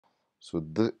So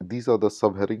these are the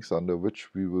subheadings under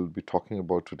which we will be talking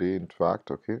about today, in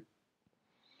fact, okay?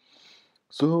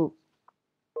 So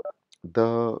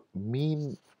the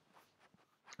main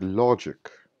logic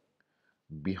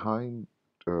behind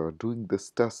doing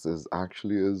this test is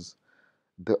actually is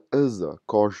there is a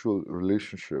causal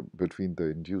relationship between the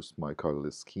induced myocardial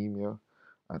ischemia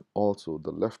and also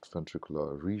the left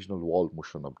ventricular regional wall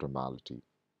motion abnormality.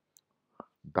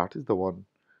 That is the one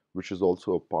which is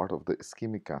also a part of the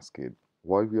ischemic cascade.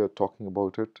 Why we are talking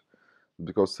about it?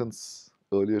 Because since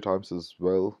earlier times as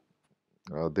well,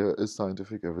 there is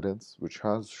scientific evidence which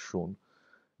has shown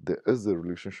there is a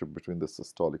relationship between the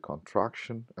systolic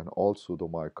contraction and also the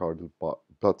myocardial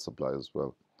blood supply as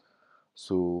well.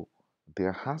 So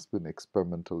there has been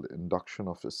experimental induction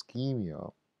of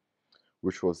ischemia,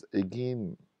 which was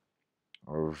again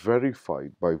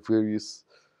verified by various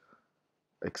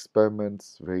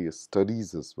experiments, various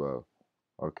studies as well.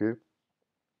 Okay,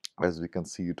 as we can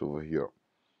see it over here.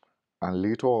 And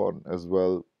later on as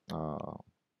well,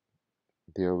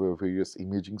 there were various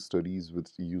imaging studies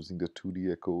with using the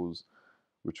 2D echoes,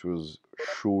 which was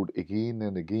showed again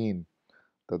and again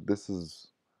that this is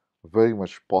very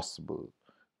much possible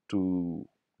to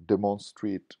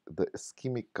demonstrate the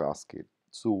ischemic cascade.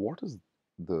 So, what is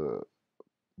the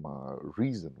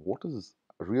reason? What is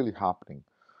really happening?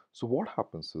 So, what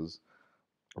happens is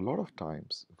a lot of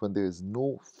times when there is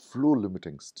no flow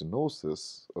limiting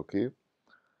stenosis, okay,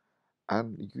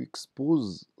 and you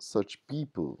expose such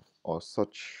people or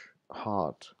such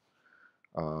heart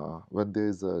when there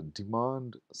is a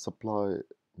demand supply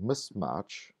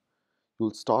mismatch,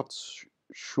 you'll start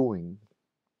showing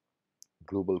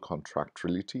global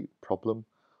contractility problem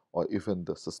or even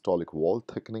the systolic wall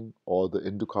thickening or the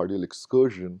endocardial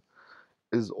excursion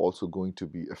is also going to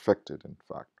be affected, in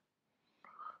fact.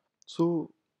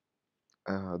 So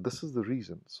this is the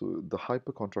reason. So the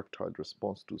hypercontractile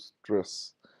response to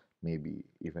stress may be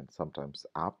even sometimes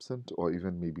absent or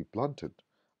even maybe blunted.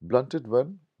 Blunted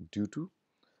when? Due to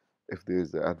if there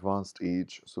is an advanced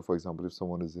age. So for example, if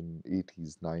someone is in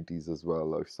 80s, 90s as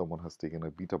well, or if someone has taken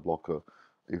a beta blocker,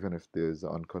 even if there is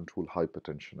uncontrolled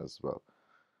hypertension as well.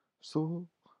 So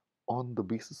on the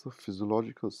basis of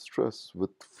physiological stress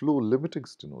with flow limiting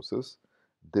stenosis,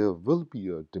 there will be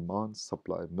a demand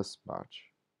supply mismatch,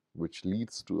 which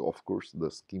leads to, of course, the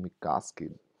ischemic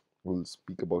cascade. We'll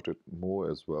speak about it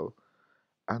more as well.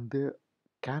 And there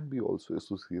can be also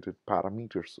associated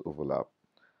parameters overlap.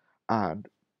 And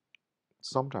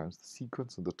sometimes the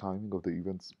sequence and the timing of the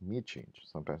events may change.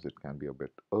 Sometimes it can be a bit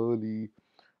early,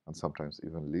 and sometimes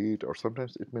even late, or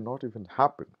sometimes it may not even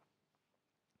happen.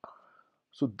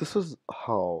 So this is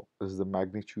how is the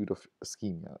magnitude of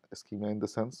ischemia. Ischemia in the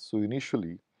sense, so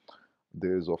initially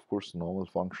there is of course normal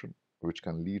function which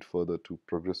can lead further to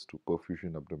progress to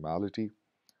perfusion abnormality,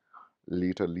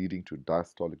 later leading to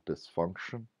diastolic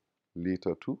dysfunction,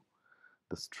 later to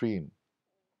the strain,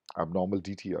 abnormal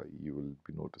DTI you will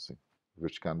be noticing,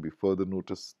 which can be further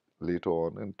noticed later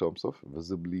on in terms of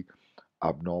visibly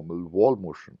abnormal wall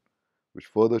motion, which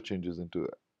further changes into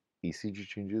ECG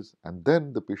changes, and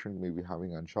then the patient may be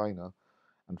having angina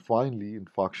and finally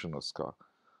infarction or scar.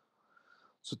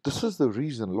 So this is the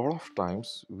reason a lot of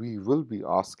times we will be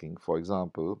asking, for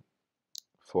example,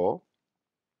 for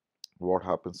what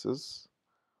happens is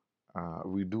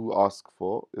we do ask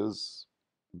for is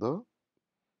the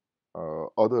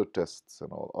other tests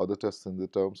and all other tests in the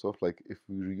terms of like if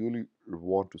we really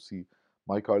want to see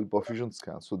myocardial perfusion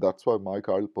scan. So that's why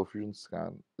myocardial perfusion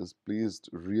scan is placed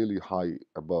really high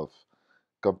above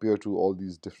compared to all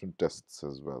these different tests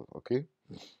as well. Okay.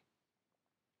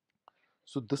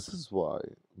 So this is why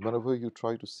whenever you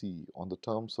try to see on the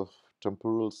terms of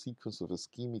temporal sequence of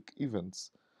ischemic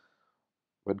events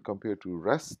when compared to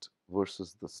rest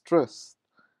versus the stress,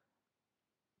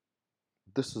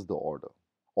 this is the order.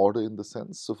 Order in the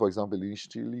sense, so for example,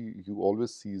 initially you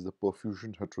always see the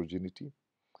perfusion heterogeneity,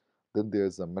 then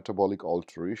there's a metabolic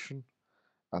alteration,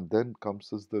 and then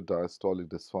comes as the diastolic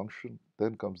dysfunction,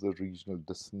 then comes the regional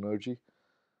dysenergy,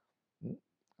 mm,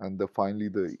 and finally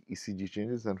the ECG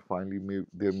changes, and finally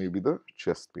there may be the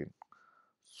chest pain.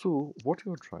 So what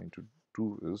you're trying to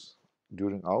do is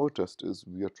during our test is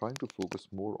we are trying to focus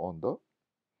more on the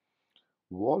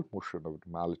wall motion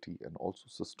abnormality and also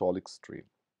systolic strain.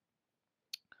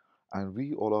 And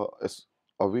we all are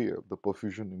aware the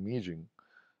perfusion imaging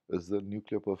is the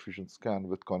nuclear perfusion scan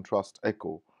with contrast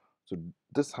echo. So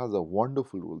this has a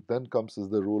wonderful role. Then comes is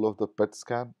the role of the PET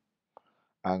scan,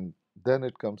 and then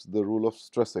it comes the role of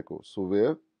stress echo. So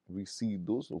where we see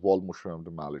those wall motion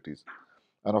abnormalities.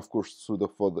 And of course, so the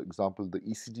for the example, the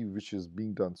ECG which is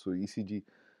being done, so ECG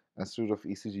instead of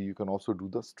ECG, you can also do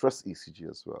the stress ECG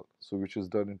as well. So, which is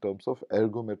done in terms of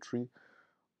ergometry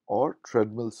or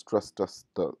treadmill stress test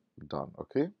done.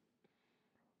 Okay.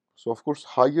 So, of course,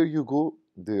 higher you go,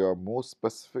 they are more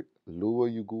specific. Lower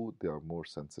you go, they are more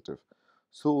sensitive.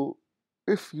 So,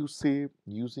 if you say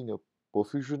using a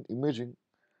perfusion imaging,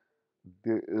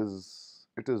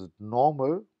 it is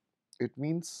normal. It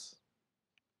means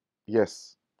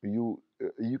yes,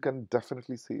 you can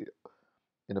definitely say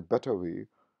in a better way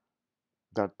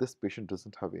that this patient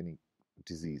doesn't have any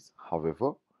disease.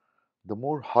 However, the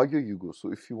more higher you go,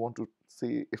 so if you want to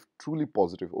say if truly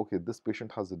positive, okay, this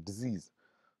patient has a disease,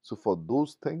 so for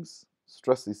those things,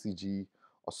 stress ECG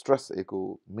or stress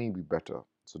echo may be better.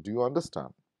 So do you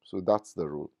understand? So that's the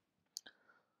rule.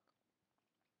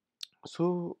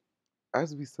 So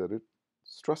as we said it,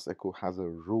 stress echo has a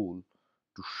role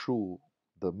to show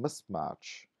the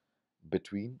mismatch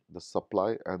between the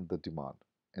supply and the demand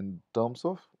in terms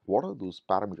of what are those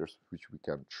parameters which we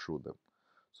can show them.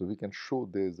 So we can show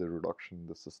there is a reduction in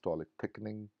the systolic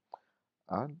thickening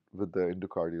and with the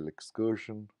endocardial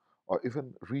excursion or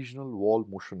even regional wall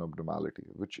motion abnormality,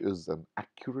 which is an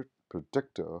accurate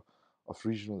predictor of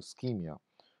regional ischemia,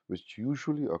 which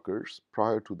usually occurs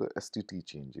prior to the STT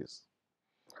changes.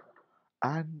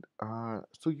 And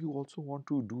so you also want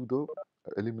to do the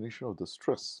elimination of the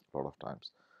stress a lot of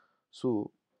times.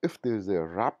 So if there is a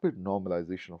rapid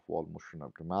normalization of wall motion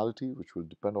abnormality, which will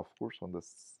depend, of course, on the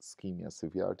ischemia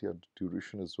severity and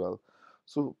duration as well.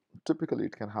 So typically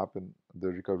it can happen, the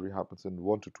recovery happens in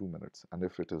 1 to 2 minutes. And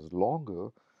if it is longer,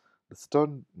 the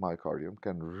stun myocardium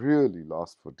can really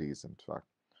last for days, in fact.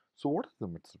 So what is the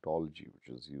methodology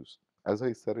which is used? As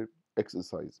I said it,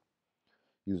 exercise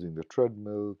using the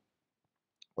treadmill,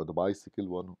 or the bicycle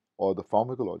one, or the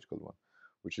pharmacological one,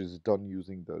 which is done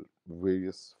using the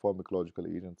various pharmacological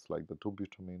agents like the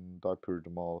dobutamine,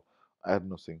 dipyridamole,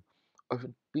 adenosine.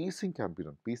 Even pacing can be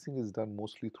done. Pacing is done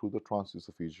mostly through the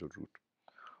transesophageal route.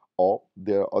 Or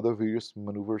there are other various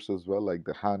maneuvers as well, like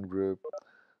the hand grip,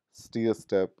 steer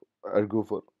step,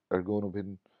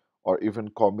 ergonomine, or even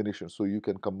combination. So you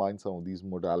can combine some of these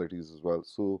modalities as well.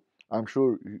 So I'm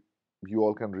sure you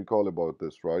all can recall about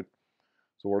this, right?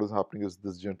 So what is happening is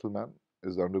this gentleman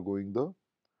is undergoing the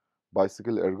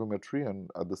bicycle ergometry, and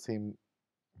at the same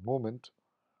moment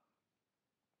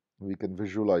we can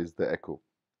visualize the echo.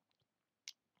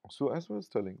 So as I was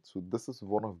telling, so this is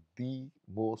one of the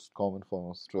most common form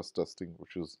of stress testing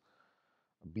which is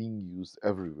being used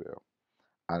everywhere,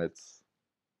 and it's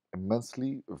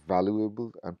immensely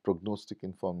valuable and prognostic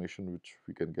information which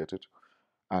we can get it,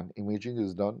 and imaging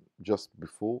is done just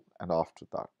before and after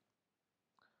that.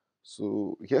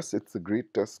 So yes, it's a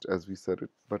great test as we said it,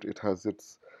 but it has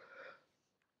its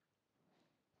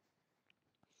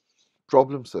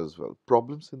problems as well.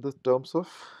 Problems in the terms of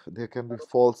there can be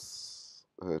false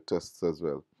tests as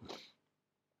well.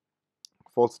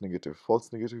 False negative.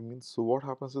 False negative means, so what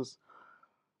happens is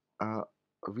uh,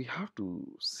 we have to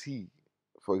see,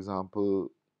 for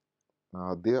example,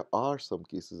 there are some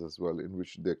cases as well in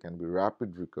which there can be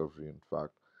rapid recovery, in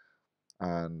fact.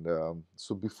 And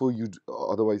so before you,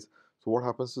 otherwise, so what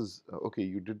happens is, okay,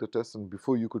 you did the test, and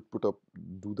before you could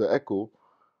do the echo,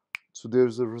 so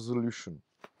there's a resolution.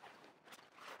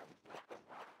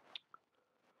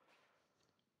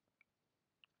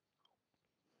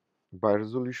 By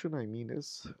resolution, I mean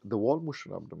is the wall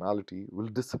motion abnormality will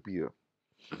disappear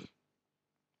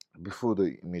before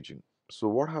the imaging. So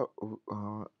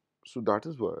so that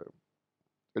is why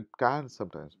it can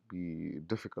sometimes be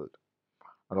difficult.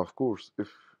 And of course, if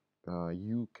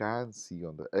you can see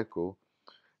on the echo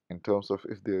in terms of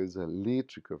if there is a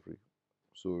late recovery,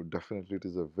 so definitely it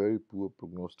is a very poor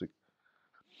prognostic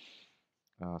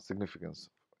significance.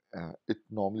 It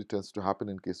normally tends to happen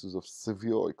in cases of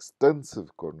severe or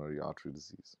extensive coronary artery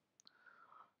disease.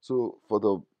 So for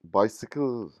the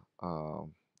bicycle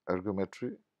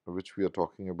ergometry, which we are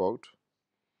talking about,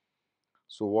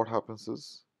 so what happens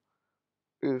is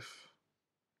if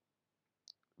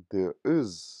there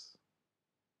is,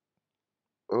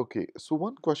 okay, so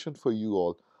one question for you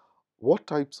all, what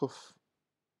types of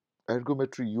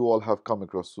ergometry you all have come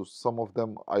across? So some of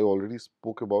them I already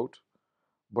spoke about,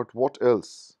 but what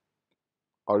else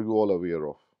are you all aware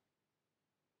of?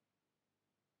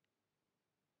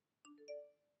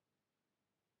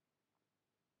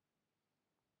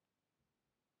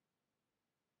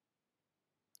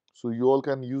 So you all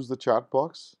can use the chat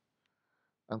box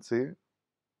and say,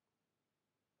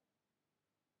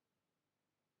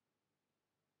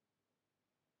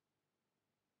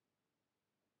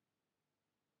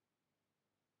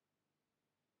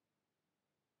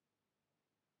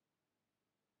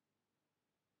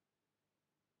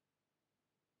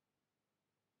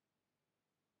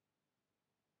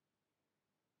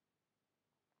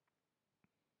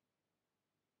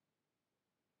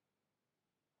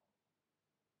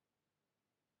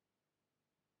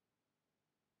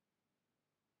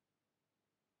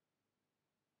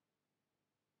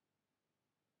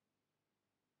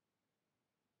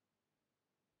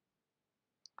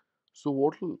 So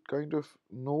what will kind of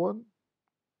no one?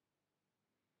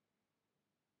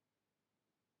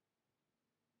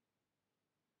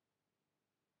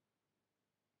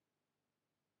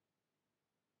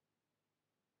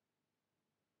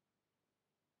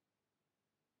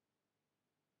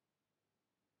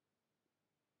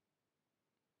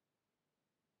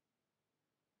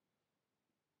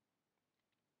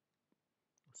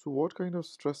 So what kind of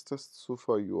stress tests so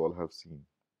far you all have seen?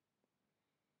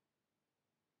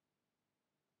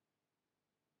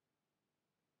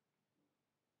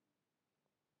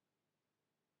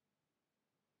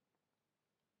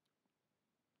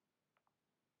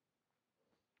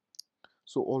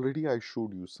 So already I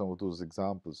showed you some of those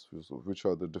examples, so which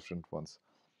are the different ones.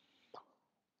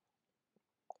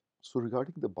 So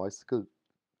regarding the bicycle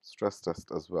stress test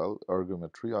as well,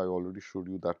 ergometry, I already showed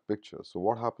you that picture. So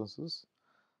what happens is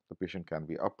the patient can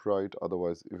be upright,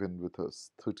 otherwise even with a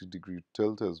 30-degree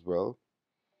tilt as well,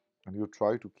 and you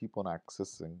try to keep on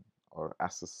accessing or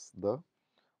assess the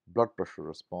blood pressure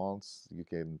response. You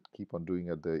can keep on doing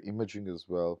at the imaging as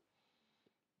well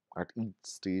at each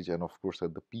stage, and of course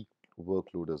at the peak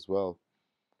workload as well.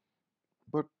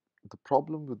 But the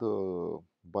problem with the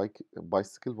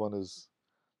bicycle one is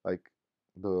like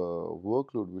the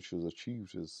workload which is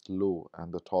achieved is low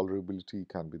and the tolerability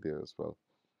can be there as well.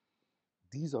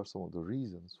 These are some of the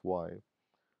reasons why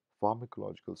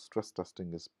pharmacological stress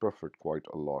testing is preferred quite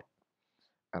a lot.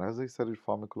 And as I said, it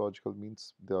pharmacological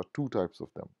means there are two types of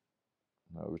them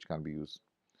which can be used.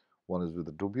 One is with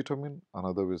the dobutamine,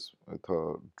 another is with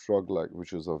a drug like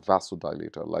which is a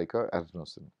vasodilator like a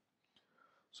adenosine.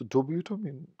 So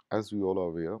dobutamine, as we all are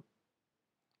aware,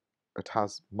 it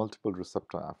has multiple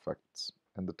receptor effects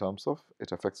in the terms of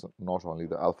it affects not only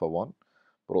the alpha 1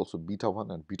 but also beta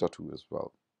 1 and beta 2 as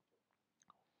well.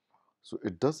 So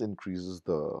it does increases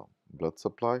the blood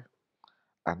supply,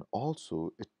 and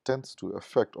also it tends to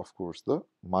affect, of course, the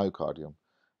myocardium.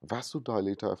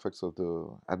 Vasodilator effects of the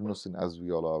adenosine, as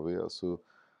we all are aware, so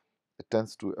it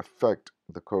tends to affect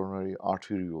the coronary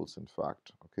arterioles, in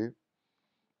fact. Okay.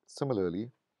 Similarly,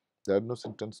 the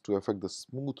adenosine tends to affect the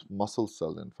smooth muscle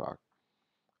cell, in fact,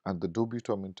 and the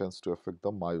dobutamine tends to affect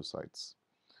the myocytes.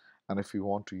 And if you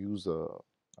want to use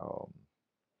um,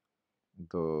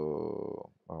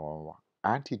 the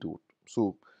antidote,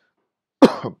 so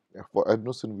for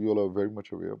adenosine, we all are very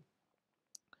much aware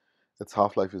its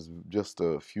half life is just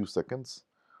a few seconds.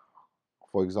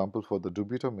 For example, for the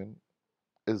dobutamine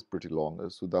is pretty long,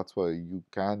 so that's why you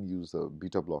can use a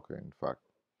beta blocker, in fact.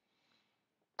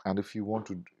 And if you want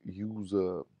to use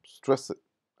a stress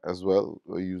as well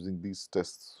using these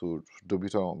tests, so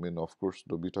dobutamine, of course,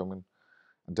 dobutamine,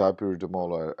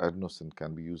 dipyridamole or adenosine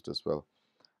can be used as well.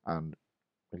 And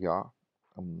yeah,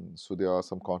 so there are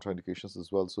some contraindications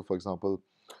as well. So for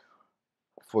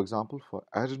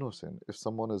adenosine, if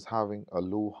someone is having a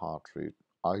low heart rate,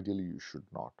 ideally you should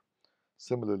not.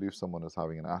 Similarly, if someone is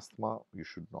having an asthma, you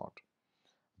should not.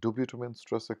 Dobutamine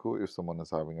stress echo, if someone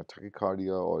is having a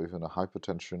tachycardia or even a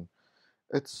hypertension,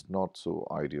 it's not so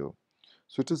ideal.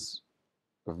 So it is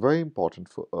very important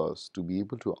for us to be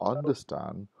able to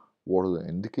understand what are the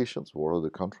indications, what are the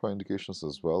contraindications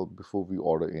as well before we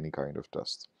order any kind of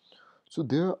test. So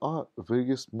there are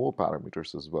various more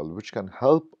parameters as well which can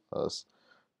help us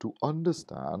to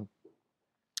understand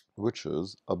which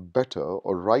is a better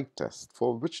or right test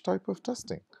for which type of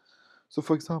testing. So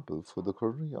for example, for the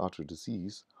coronary artery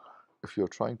disease, if you're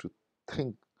trying to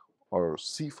think or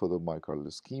see for the myocardial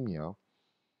ischemia,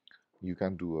 you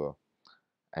can do a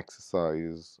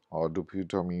exercise or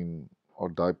dobutamine or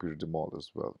dipyridamole as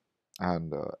well.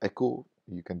 And echo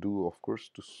you can do, of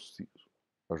course, to see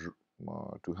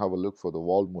to have a look for the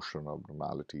wall motion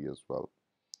abnormality as well.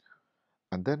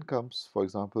 And then comes, for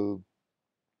example,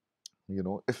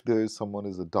 if there is someone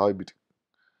is a diabetic,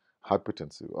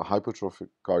 hypertensive, or hypertrophic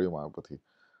cardiomyopathy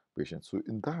patient. So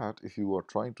in that, if you are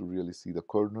trying to really see the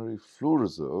coronary flow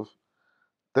reserve,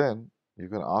 then you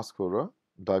can ask for a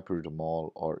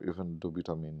dipyridamole or even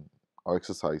dobutamine or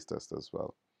exercise test as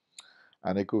well.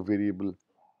 An echo variable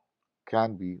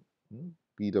can be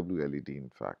PWLED,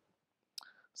 in fact.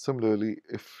 Similarly,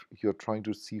 if you're trying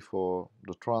to see for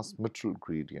the transmitral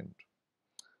gradient,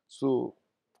 so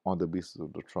on the basis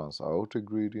of the trans-aortic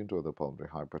gradient or the pulmonary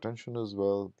hypertension as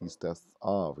well, these tests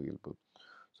are available.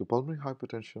 So pulmonary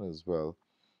hypertension as well,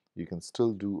 you can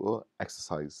still do a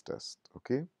exercise test,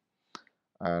 okay?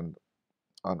 And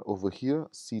over here,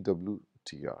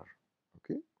 CWTR,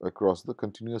 okay? Across the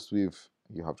continuous wave,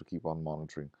 you have to keep on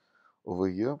monitoring. Over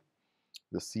here,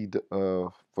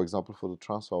 for example, for the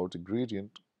trans-aortic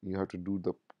gradient, you have to do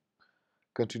the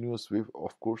continuous wave,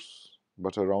 of course,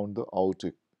 but around the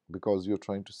aortic because you're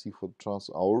trying to see for the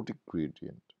transaortic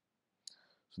gradient.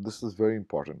 So this is very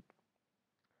important.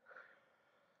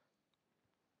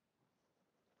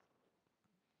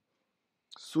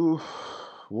 So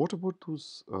what about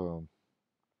those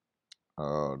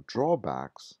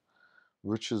drawbacks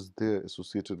which is there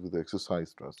associated with the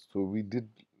exercise stress? So we did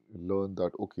learn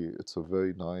that okay, it's a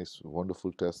very nice,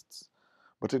 wonderful tests,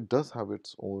 but it does have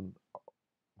its own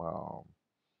um,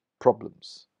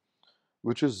 problems,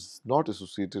 which is not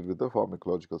associated with the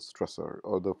pharmacological stressor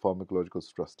or the pharmacological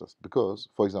stress test. Because,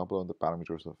 for example, on the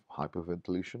parameters of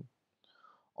hyperventilation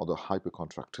or the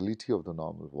hypercontractility of the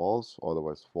normal valves,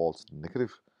 otherwise false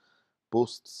negative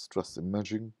post-stress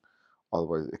imaging,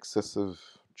 otherwise excessive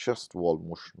chest wall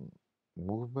motion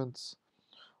movements,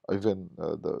 even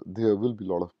there will be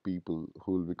a lot of people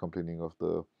who will be complaining of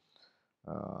the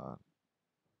uh,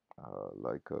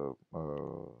 like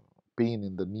pain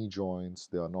in the knee joints.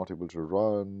 They are not able to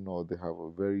run, or they have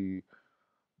a very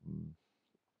mm,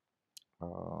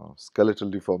 skeletal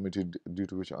deformity due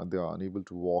to which they are unable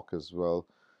to walk as well.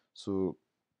 So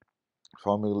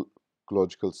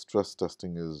pharmacological stress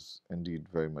testing is indeed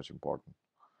very much important.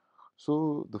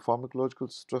 So the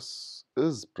pharmacological stress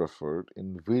is preferred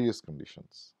in various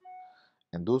conditions.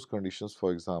 And those conditions,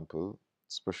 for example,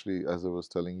 especially as I was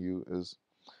telling you, is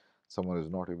someone is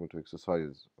not able to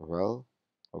exercise well,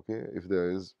 okay, if there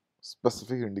is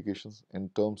specific indications in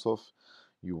terms of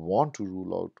you want to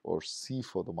rule out or see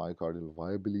for the myocardial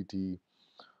viability,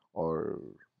 or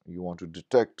you want to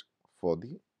detect for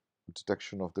the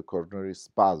detection of the coronary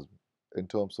spasm in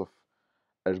terms of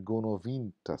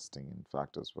ergonovine testing, in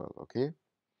fact, as well, okay.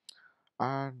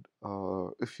 And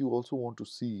if you also want to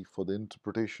see for the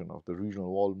interpretation of the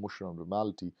regional wall motion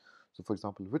abnormality, so for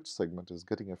example, which segment is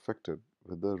getting affected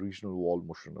with the regional wall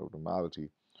motion abnormality.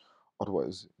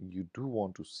 Otherwise, you do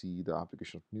want to see the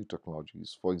application of new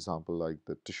technologies, for example, like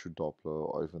the tissue Doppler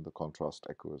or even the contrast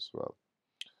echo as well.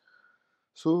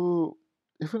 So,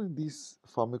 even in these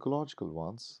pharmacological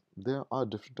ones, there are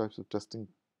different types of testing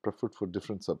preferred for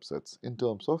different subsets in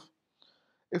terms of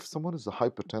if someone is a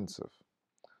hypertensive,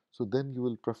 so then you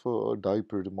will prefer a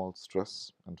dipyridamole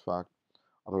stress. In fact,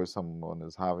 otherwise someone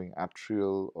is having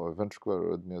atrial or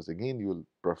ventricular arrhythmias, again you will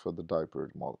prefer the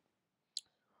dipyridamole.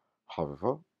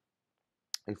 However,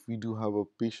 if we do have a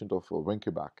patient of a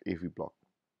Wenckebach AV block,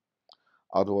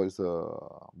 otherwise a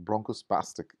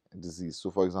bronchospastic disease, so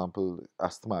for example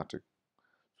asthmatic,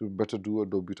 so we better do a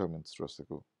dobutamine stress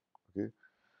echo. Okay.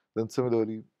 Then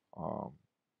similarly, um,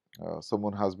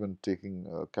 someone has been taking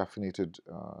caffeinated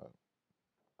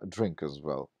drink as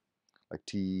well, like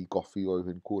tea, coffee, or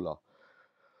even cola.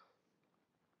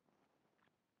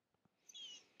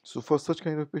 So for such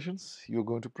kind of patients, you're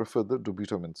going to prefer the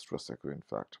dobutamine stress echo, in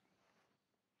fact.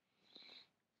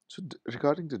 So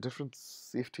regarding the different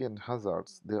safety and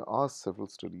hazards, there are several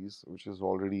studies which is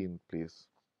already in place.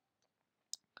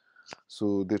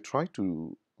 So they try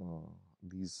to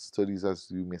these studies, as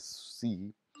you may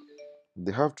see,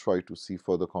 they have tried to see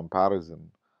for the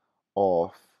comparison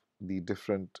of the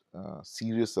different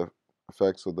serious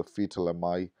effects of the fetal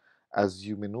MI. As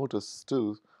you may notice,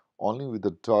 still only with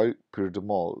the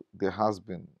dipyridamole there has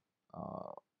been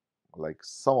uh, like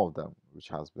some of them which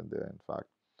has been there, in fact.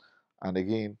 And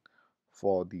again,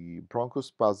 for the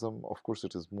bronchospasm, of course,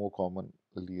 it is more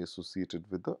commonly associated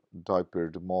with the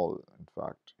dipyridamole, in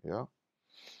fact, yeah.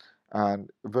 And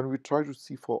when we try to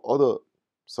see for other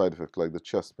side effects like the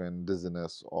chest pain,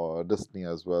 dizziness, or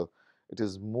dyspnea as well, it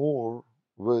is more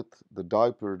with the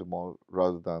dipyridamole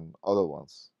rather than other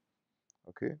ones.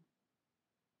 Okay,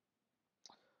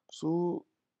 so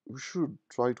we should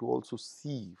try to also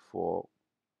see for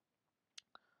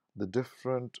the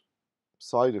different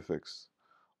side effects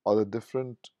or the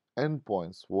different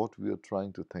endpoints what we are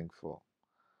trying to think for.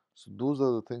 So those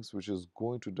are the things which is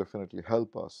going to definitely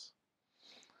help us.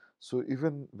 So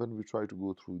even when we try to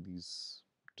go through these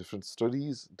different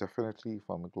studies, definitely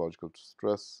pharmacological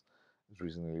stress is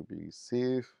reasonably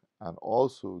safe, and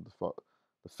also the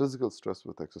physical stress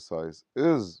with exercise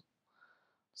is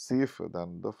safer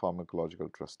than the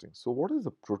pharmacological testing. So what is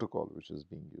the protocol which is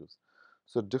being used?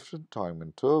 So different time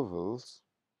intervals,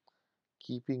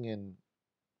 keeping in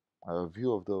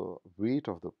view of the weight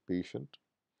of the patient,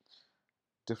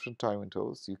 different time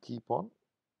intervals, you keep on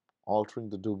altering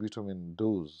the dobutamine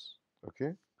dose,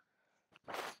 okay,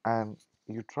 and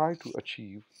you try to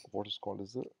achieve what is called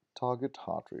as the target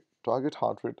heart rate. Target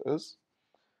heart rate is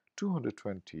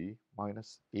 220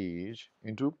 minus age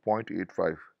into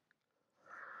 0.85.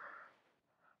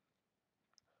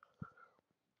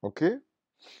 Okay,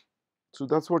 so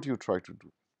that's what you try to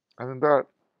do, and in that,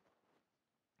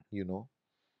 you know,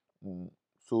 mm,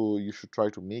 So you should try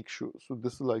to make sure. So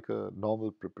this is like a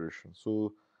normal preparation.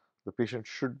 So the patient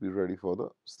should be ready for the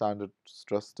standard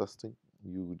stress testing.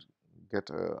 You would get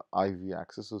a IV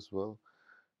access as well.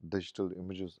 Digital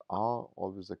images are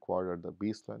always acquired at the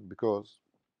baseline because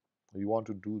you want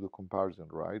to do the comparison,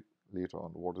 right? Later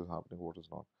on, what is happening, what is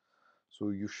not.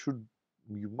 So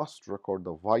you must record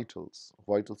the vitals,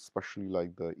 especially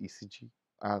like the ECG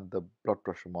and the blood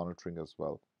pressure monitoring as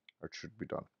well. It should be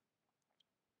done.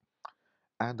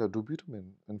 And the dobutamine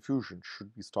infusion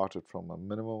should be started from a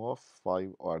minimum of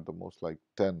 5 or at the most like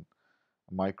 10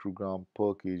 microgram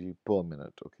per kg per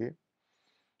minute, okay?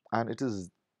 And it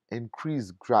is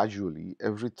increased gradually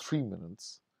every 3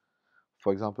 minutes.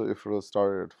 For example, if it was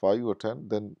started at 5 or 10,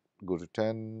 then go to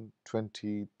 10,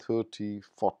 20, 30,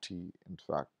 40, in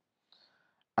fact.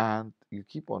 And you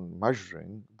keep on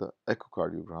measuring the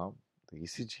echocardiogram, the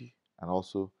ECG, and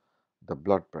also the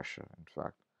blood pressure, in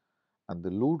fact. And the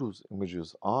low dose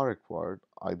images are required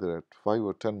either at 5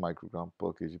 or 10 microgram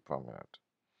per kg per minute.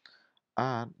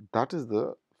 And that is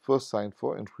the first sign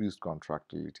for increased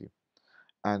contractility.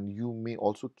 And you may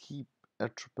also keep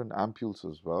atropine ampules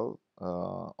as well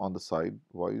on the side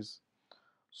wise.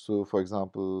 So, for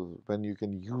example, when you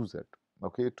can use it,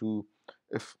 okay, to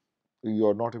if you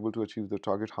are not able to achieve the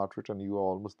target heart rate and you are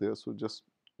almost there, so just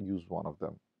use one of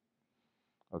them,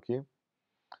 okay.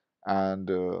 And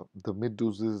the mid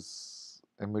doses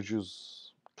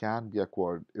images can be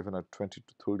acquired even at 20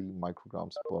 to 30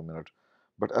 micrograms per minute.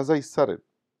 But as I said it,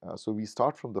 so we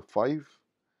start from the 5,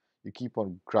 you keep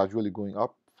on gradually going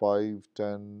up 5,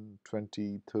 10,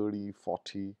 20, 30,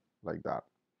 40, like that.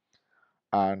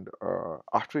 And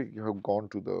after you have gone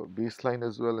to the baseline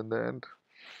as well in the end,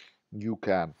 you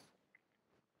can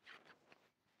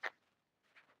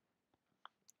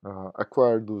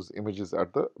acquire those images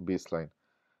at the baseline.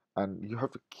 And you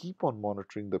have to keep on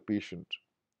monitoring the patient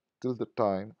till the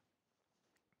time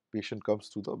patient comes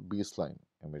to the baseline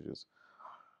images.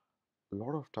 A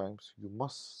lot of times you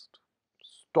must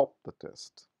stop the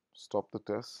test, stop the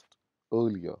test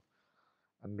earlier.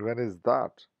 And when is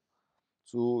that?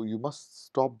 So you must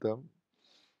stop them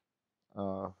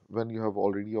when you have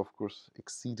already, of course,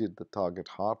 exceeded the target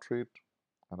heart rate,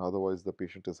 and otherwise the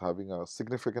patient is having a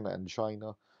significant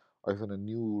angina or even a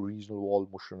new regional wall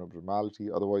motion abnormality.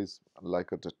 Otherwise,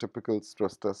 like a typical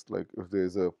stress test, like if there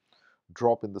is a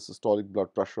drop in the systolic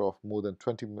blood pressure of more than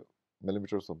 20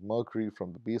 millimeters of mercury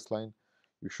from the baseline,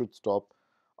 you should stop.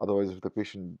 Otherwise, if the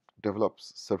patient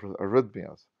develops several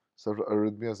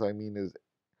arrhythmias I mean is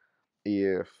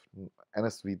AF,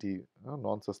 NSVT,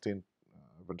 non-sustained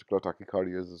ventricular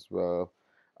tachycardias as well,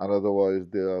 and otherwise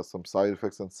there are some side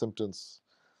effects and symptoms,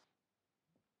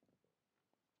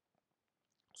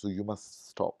 so you must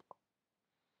stop.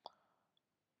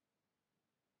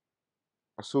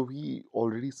 So we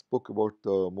already spoke about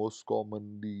the most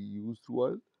commonly used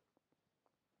one.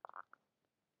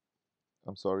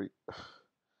 I'm sorry.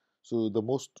 So the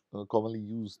most commonly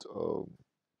used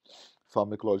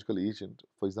pharmacological agent,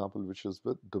 for example, which is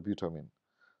with dobutamine.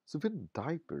 So with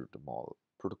dipyridamole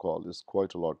protocol is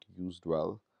quite a lot used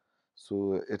well.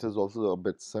 So it is also a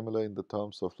bit similar in the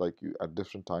terms of like you at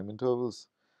different time intervals,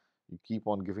 you keep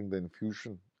on giving the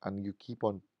infusion and you keep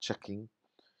on checking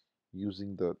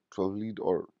using the 12 lead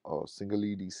or single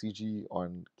lead ECG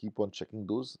and keep on checking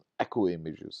those echo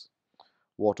images.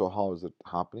 What or how is it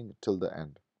happening till the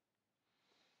end.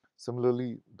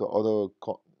 Similarly, the other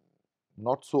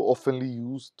not so oftenly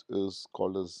used is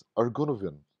called as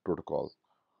Ergonovin protocol.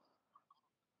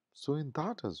 So in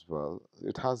that as well,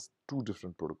 it has two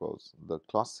different protocols, the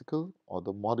classical or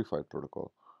the modified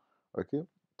protocol. Okay.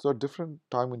 So at different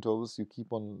time intervals, you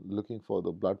keep on looking for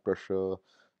the blood pressure,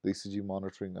 the ECG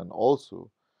monitoring, and also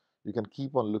you can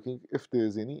keep on looking if there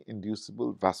is any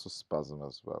inducible vasospasm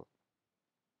as well.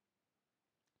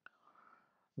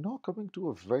 Now coming to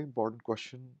a very important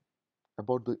question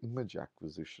about the image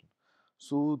acquisition.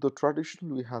 So the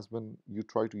traditional way has been you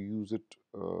try to use it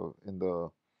in the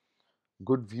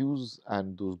good views,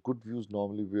 and those good views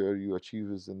normally where you achieve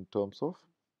is in terms of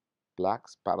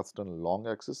plaques, parasternal long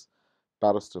axis,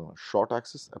 parasternal short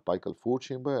axis, apical 4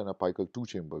 chamber and apical 2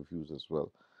 chamber views as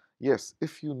well. Yes,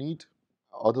 if you need,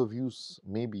 other views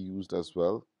may be used as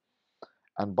well,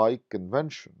 and by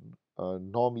convention,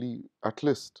 normally at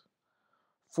least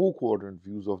 4 quadrant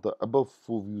views of the above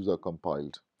 4 views are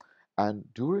compiled. And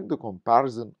during the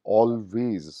comparison,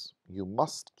 always you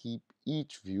must keep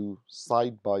each view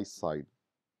side by side.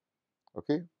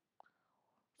 Okay,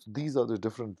 so these are the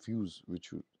different views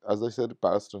which you, as I said,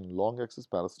 parasternal long axis,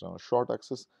 parasternal short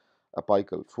axis,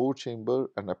 apical 4 chamber,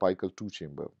 and apical 2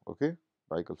 chamber. Okay,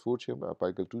 apical 4 chamber,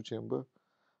 apical 2 chamber,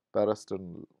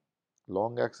 parasternal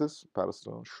long axis,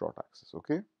 parasternal short axis.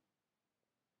 Okay,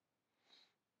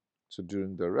 so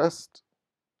during the rest,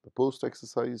 the post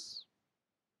exercise,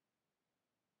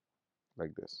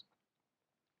 like this,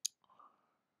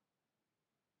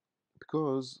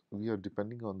 because we are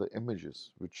depending on the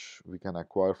images which we can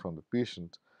acquire from the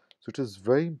patient. So it is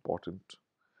very important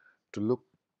to look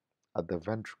at the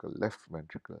ventricle, left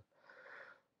ventricle,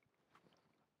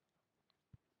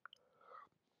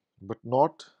 but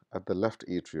not at the left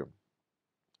atrium.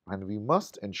 And we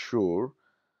must ensure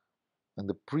and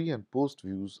the pre and post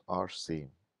views are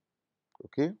same.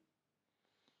 Okay,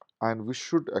 and we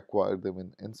should acquire them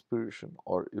in inspiration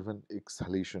or even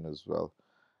exhalation as well,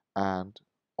 and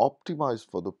optimize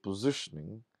for the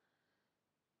positioning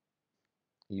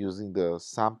using the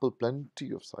sample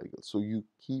plenty of cycles. So you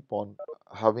keep on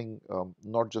having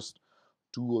not just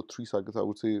 2 or 3 cycles, I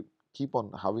would say keep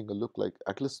on having a look like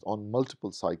at least on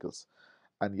multiple cycles.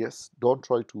 And yes, don't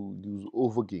try to use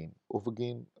overgain,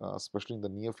 especially in the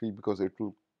near field, because it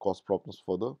will cause problems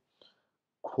for the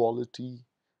quality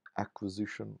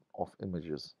acquisition of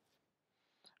images.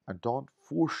 And don't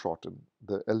foreshorten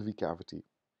the LV cavity.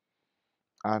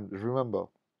 And remember,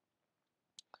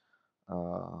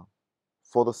 uh,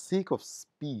 for the sake of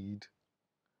speed,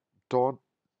 don't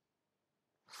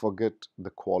forget the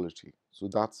quality. So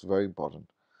that's very important.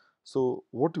 So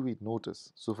what do we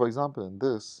notice? So for example, in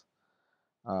this,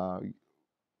 uh,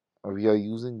 we are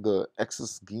using the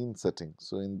excess gain setting.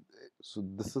 So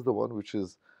this is the one which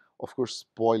is, of course,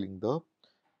 spoiling the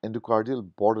endocardial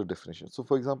border definition. So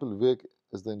for example, where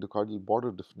is the endocardial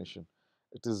border definition?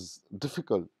 It is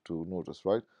difficult to notice,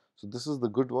 right? So this is the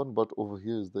good one, but over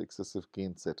here is the excessive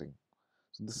gain setting.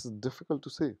 So this is difficult to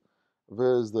say.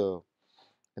 Where is the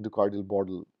endocardial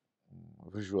border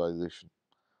visualization?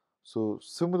 So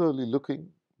similarly looking,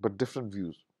 but different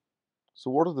views.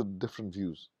 So what are the different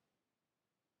views?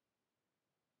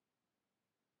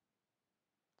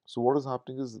 So what is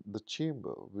happening is the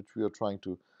chamber which we are trying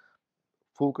to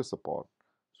focus upon.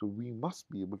 So we must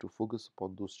be able to focus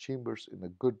upon those chambers in a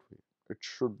good way. It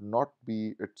should not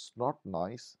be, it's not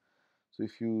nice. So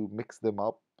if you mix them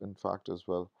up, in fact, as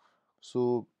well.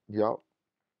 So yeah,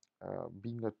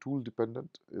 being a tool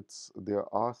dependent, it's there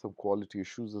are some quality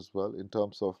issues as well in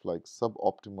terms of like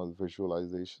suboptimal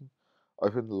visualization, or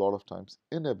even a lot of times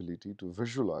inability to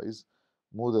visualize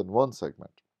more than one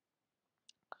segment.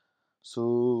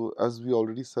 So, as we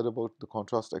already said about the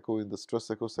contrast echo in the stress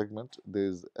echo segment, there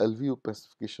is LV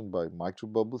opacification by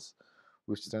microbubbles,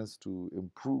 which tends to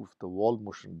improve the wall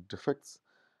motion defects,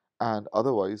 and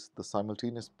otherwise, the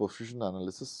simultaneous perfusion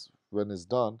analysis, when is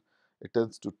done, it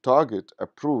tends to target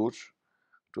approach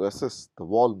to assess the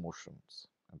wall motions,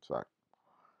 in fact.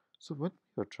 So, when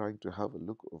we are trying to have a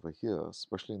look over here,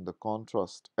 especially in the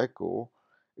contrast echo,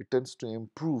 it tends to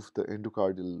improve the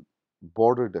endocardial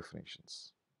border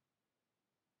definitions.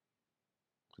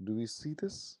 So do we see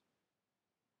this?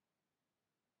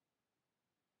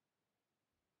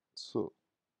 So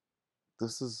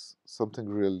this is something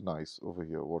really nice over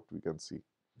here, what we can see.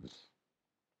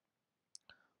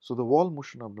 So the wall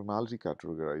motion abnormality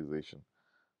categorization.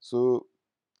 So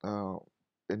uh,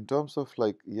 in terms of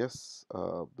like, yes,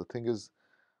 the thing is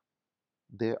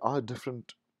there are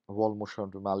different wall motion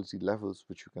abnormality levels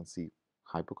which you can see.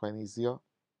 Hypokinesia.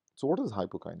 So what is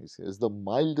hypokinesia? It's the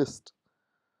mildest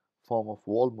form of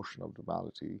wall motion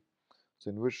abnormality, so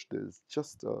in which there's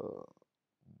just a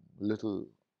little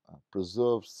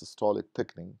preserved systolic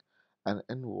thickening and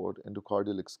inward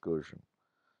endocardial excursion.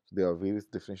 So there are various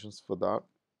definitions for that.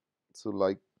 So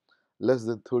like less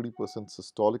than 30%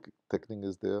 systolic thickening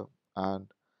is there, and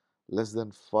less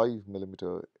than 5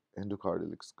 millimeter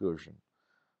endocardial excursion.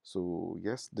 So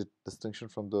yes, the distinction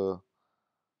from the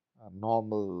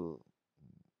normal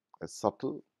is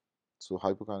subtle. So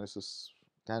hypokinesis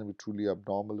can be truly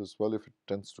abnormal as well if it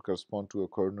tends to correspond to a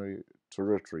coronary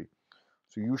territory.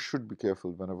 So you should be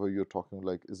careful whenever you're talking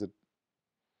like, is it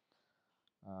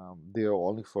they are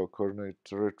only for coronary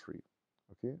territory.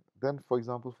 Okay. Then, for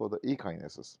example, for the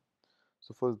akinesis.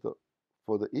 So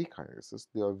for the akinesis,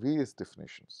 there are various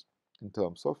definitions in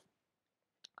terms of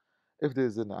if there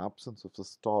is an absence of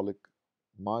systolic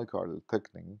myocardial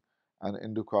thickening and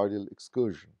endocardial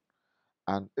excursion,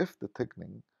 and if the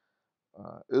thickening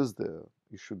is there,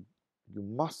 you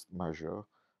must measure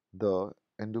the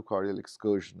endocardial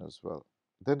excursion as well.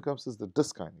 Then comes is the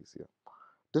dyskinesia.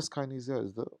 Dyskinesia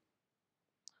is the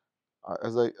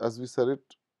as we said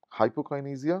it,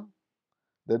 hypokinesia.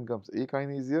 Then comes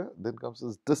akinesia. Then comes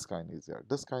is dyskinesia.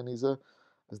 Dyskinesia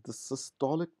is the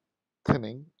systolic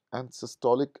thinning and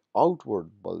systolic outward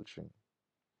bulging.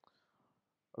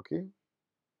 Okay,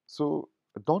 so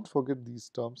don't forget these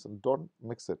terms and don't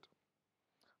mix it.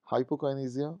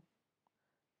 hypokinesia,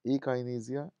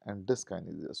 akinesia, and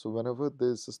dyskinesia. So whenever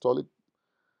there is systolic,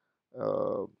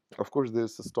 uh, of course, there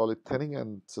is systolic thinning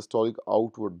and systolic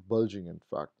outward bulging, in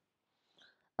fact,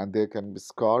 and there can be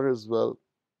scar as well,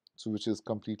 so which is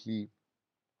completely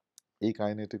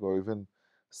akinetic or even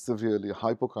severely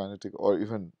hypokinetic or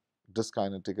even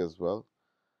dyskinetic as well.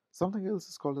 Something else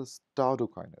is called as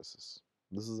tardokinesis.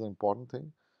 This is an important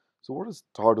thing. So, what is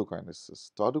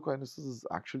tardokinesis? Tardokinesis is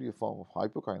actually a form of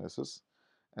hypokinesis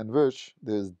in which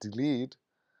there is delayed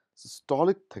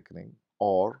systolic thickening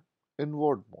or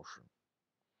inward motion.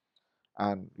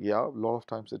 And yeah, a lot of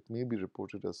times it may be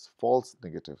reported as false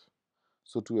negative.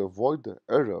 So, to avoid the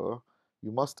error,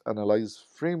 you must analyze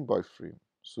frame by frame.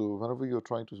 So, whenever you're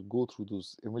trying to go through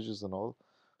those images and all,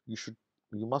 you should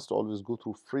you must always go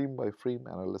through frame by frame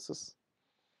analysis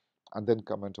and then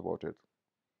comment about it.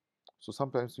 So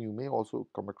sometimes you may also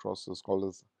come across this called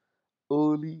as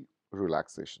early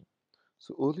relaxation.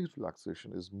 So early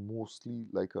relaxation is mostly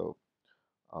like a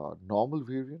normal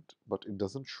variant, but it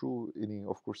doesn't show any,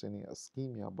 of course, any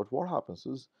ischemia. But what happens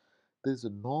is there's a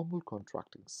normal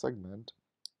contracting segment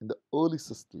in the early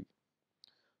systole,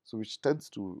 so which tends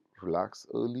to relax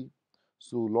early.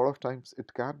 So a lot of times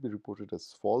it can be reported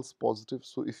as false positive.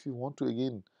 So if you want to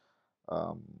again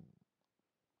um,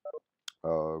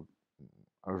 uh,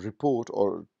 report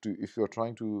or to if you're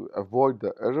trying to avoid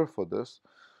the error for this,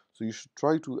 so you should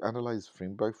try to analyze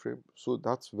frame by frame. So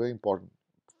that's very important,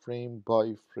 frame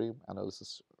by frame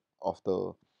analysis of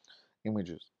the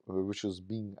images which is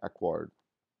being acquired.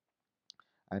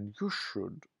 And you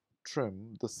should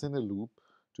trim the cine loop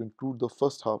to include the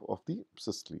first half of the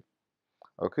systole.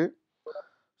 Okay,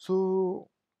 so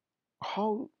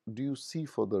how do you see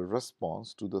for the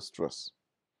response to the stress?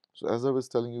 So as I was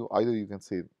telling you, either you can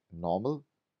say normal,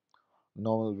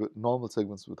 normal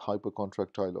segments with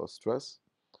hypercontractile or stress.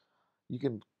 You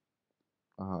can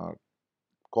uh,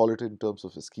 call it in terms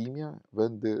of ischemia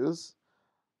when there is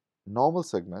normal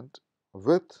segment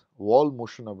with wall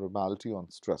motion abnormality on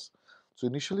stress. So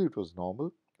initially it was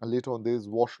normal, and later on there is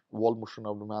wall motion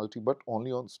abnormality, but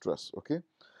only on stress. Okay.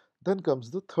 Then comes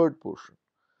the third portion,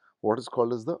 what is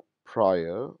called as the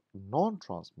prior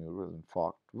non-transmural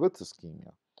infarct with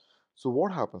ischemia. So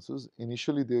what happens is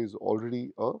initially there is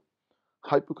already a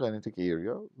hypokinetic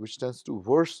area which tends to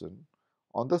worsen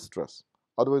on the stress.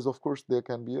 Otherwise, of course, there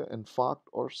can be an infarct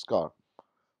or scar.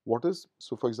 What is,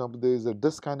 so for example, there is a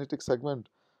dyskinetic segment,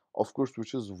 of course,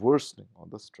 which is worsening on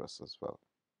the stress as well.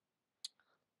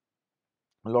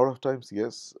 A lot of times,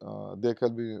 yes, there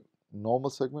can be normal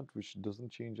segment which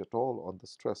doesn't change at all on the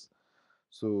stress.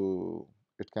 So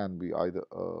it can be either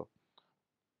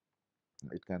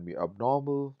it can be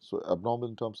abnormal. So abnormal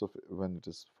in terms of when it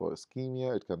is for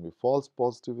ischemia, it can be false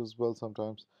positive as well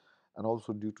sometimes, and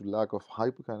also due to lack of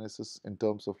hypokinesis in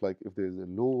terms of like if there is a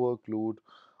low workload,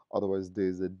 otherwise there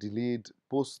is a delayed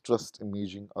post-stress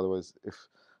imaging, otherwise if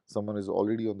someone is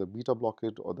already on the beta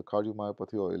blockade or the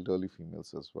cardiomyopathy or elderly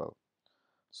females as well.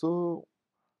 So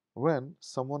when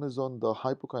someone is on the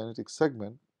hypokinetic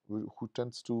segment who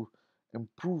tends to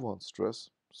improve on stress,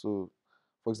 so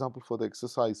for example for the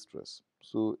exercise stress,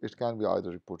 so it can be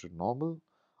either reported normal,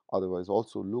 otherwise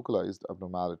also localized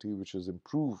abnormality which is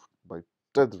improved by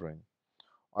tethering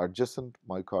adjacent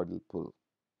myocardial pull,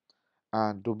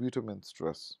 and dobutamine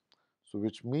stress, so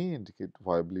which may indicate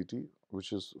viability,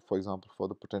 which is for example for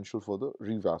the potential for the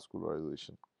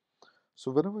revascularization.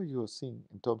 So whenever you are seeing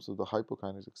in terms of the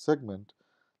hypokinetic segment,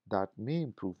 that may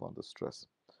improve on the stress.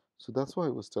 So that's why I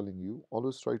was telling you,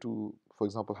 always try to, for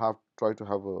example, try to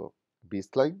have a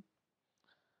baseline,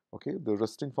 okay, the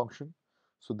resting function.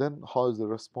 So then how is the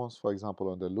response, for example,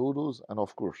 on the low dose, and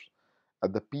of course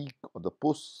at the peak or the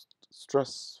post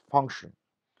stress function.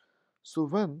 So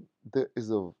when there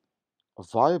is a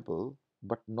viable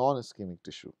but non-ischemic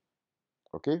tissue,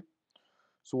 okay,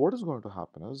 so what is going to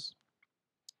happen is,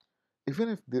 even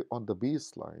if they on the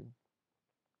baseline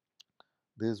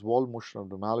there is wall motion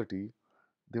abnormality,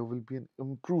 there will be an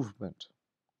improvement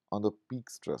on the peak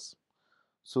stress.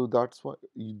 So that's why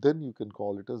then you can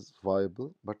call it as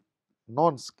viable but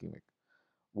non-ischemic.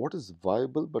 What is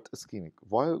viable but ischemic?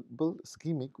 Viable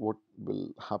ischemic, what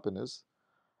will happen is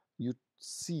you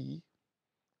see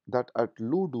that at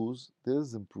low dose there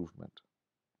is improvement,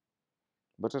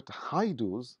 but at high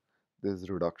dose there is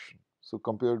reduction. So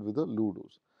compared with the low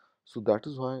dose, so that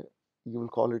is why you will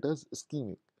call it as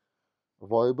ischemic,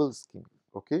 viable ischemic.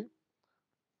 Okay,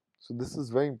 so this is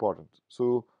very important.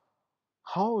 So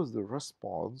how is the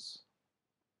response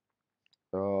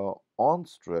on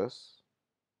stress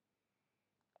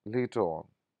later on?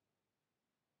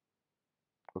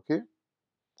 Okay,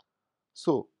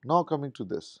 so now coming to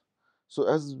this. So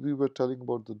as we were telling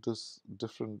about this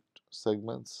different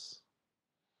segments,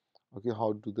 okay,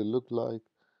 how do they look like?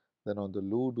 Then on the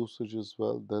low dosage as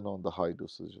well, then on the high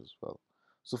dosage as well.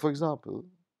 So for example,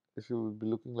 if you will be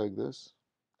looking like this,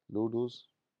 low dose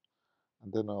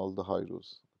and then all the high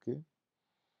dose, okay.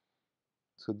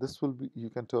 So this will be, you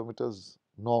can term it as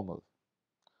normal.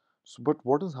 So but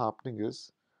what is happening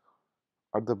is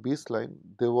at the baseline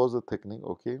there was a thickening,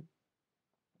 okay.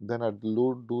 Then at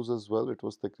low dose as well it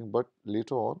was thickening, but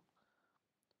later on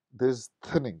there's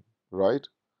thinning, right?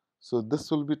 So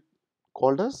this will be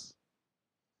called as,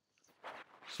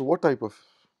 so what type of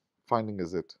finding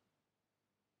is it?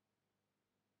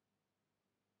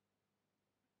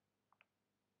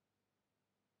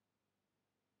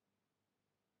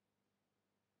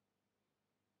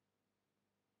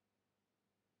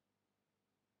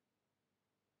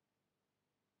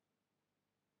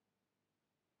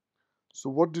 So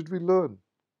what did we learn?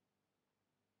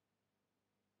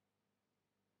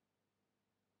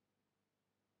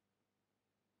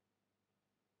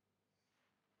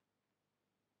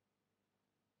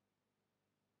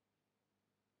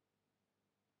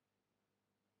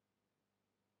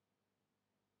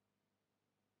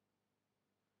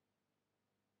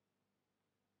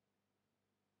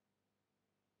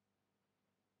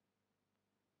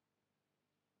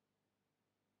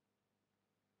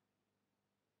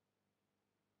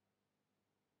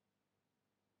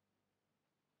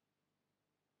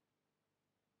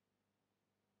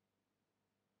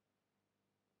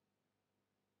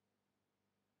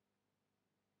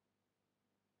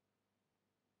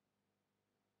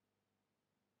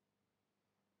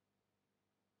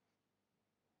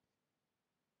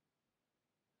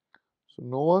 So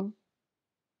no one.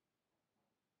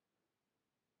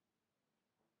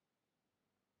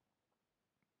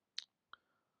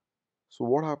 So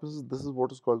what happens is this is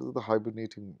what is called as the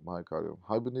hibernating myocardium.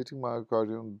 Hibernating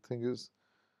myocardium, the thing is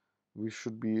we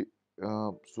should be,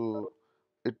 so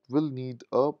it will need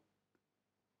a,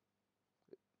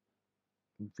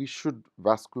 we should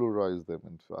vascularize them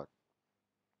in fact,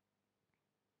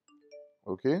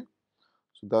 okay.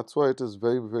 So that's why it is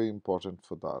very very important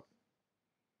for that.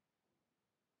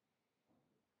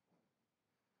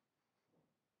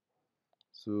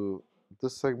 So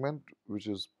this segment, which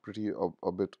is pretty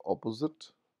a bit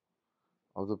opposite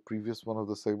of the previous one of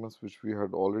the segments which we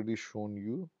had already shown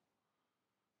you,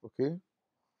 okay.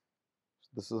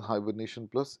 This is hibernation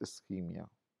plus ischemia,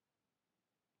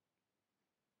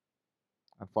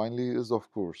 and finally is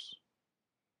of course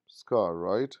scar,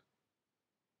 right?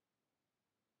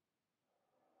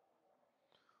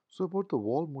 So about the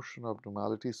wall motion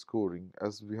abnormality scoring,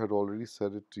 as we had already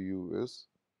said it to you, is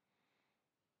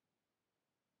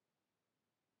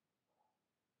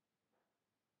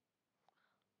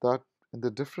that in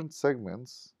the different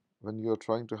segments, when you are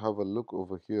trying to have a look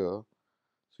over here,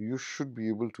 so you should be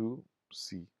able to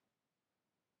see.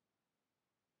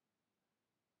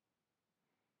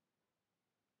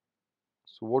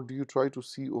 So what do you try to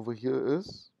see over here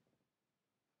is,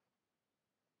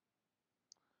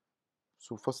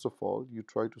 so first of all, you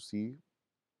try to see,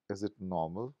 is it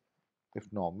normal?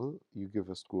 If normal, you give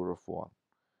a score of 1.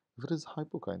 If it is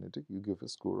hypokinetic, you give a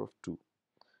score of 2.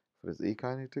 If it is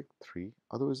akinetic, 3.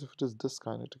 Otherwise, if it is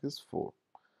dyskinetic, is 4.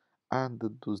 And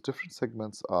those different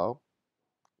segments are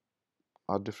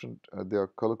different. They are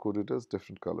color coded as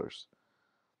different colors.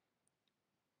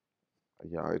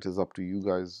 Yeah, it is up to you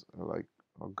guys, like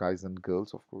guys and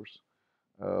girls, of course,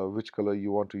 which color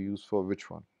you want to use for which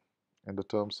one. In the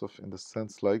terms of, in the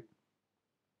sense like,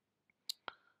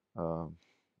 um,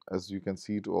 as you can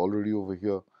see it already over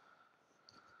here,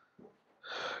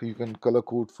 you can color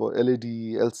code for LED,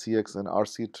 LCX, and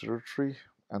RCA territory,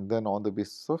 and then on the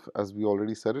basis of, as we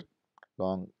already said it,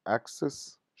 long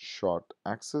axis, short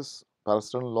axis,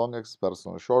 parasternal long axis,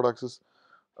 parasternal short axis,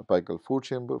 apical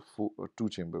 4-chamber,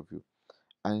 2-chamber view.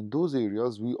 And in those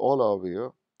areas, we all are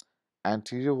aware,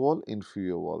 anterior wall,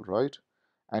 inferior wall, right?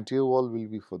 Anterior wall will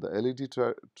be for the LED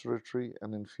territory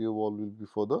and inferior wall will be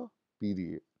for the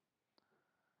PDA.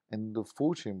 In the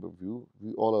 4-chamber view,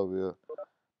 we all are aware,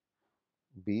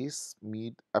 base,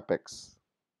 mid, apex.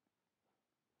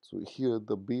 So here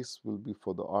the base will be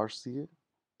for the RCA,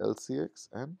 LCX,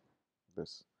 and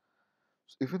this.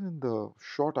 So even in the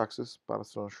short axis,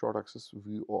 parasternal short axis,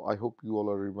 I hope you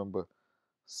all remember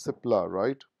SIPLA,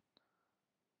 right?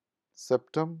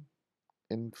 Septum,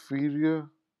 inferior,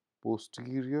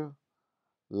 posterior,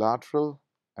 lateral,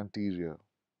 anterior.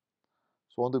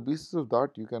 So on the basis of that,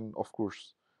 you can of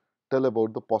course tell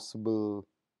about the possible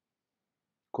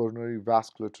coronary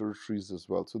vascular territories as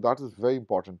well. So that is very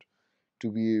important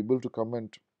to be able to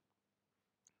comment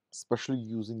especially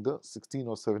using the 16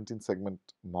 or 17 segment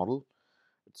model.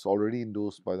 It's already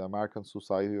endorsed by the American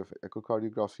Society of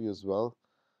Echocardiography as well.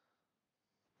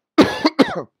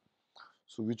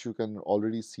 So which you can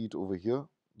already see it over here.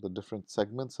 The different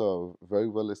segments are very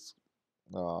well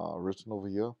written over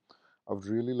here. I would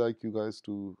really like you guys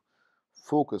to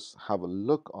focus, have a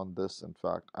look on this, in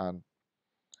fact, and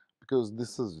because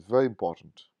this is very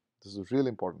important. This is really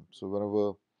important. So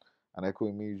whenever an echo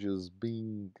image is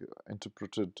being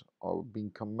interpreted or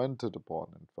being commented upon,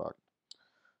 in fact,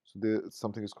 so there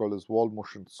something is called as wall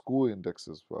motion score index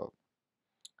as well.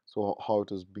 So how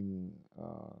it is being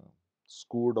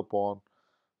scored upon.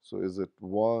 So is it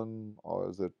one, or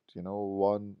is it,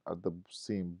 one at the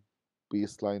same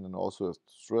baseline and also a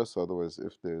stress, otherwise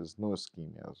if there is no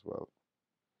ischemia as well.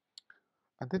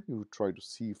 And then you try to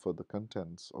see for the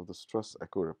contents of the stress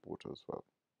echo report as well.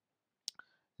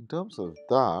 In terms of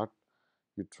that,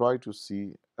 you try to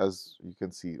see, as you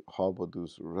can see, how about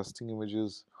those resting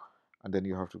images, and then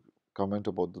you have to comment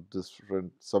about the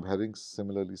different subheadings.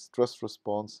 Similarly, stress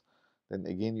response, then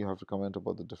again you have to comment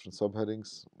about the different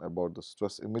subheadings, about the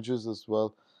stress images as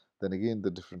well, then again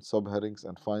the different subheadings,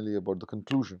 and finally about the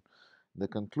conclusion. The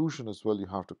conclusion as well, you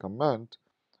have to comment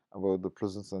about the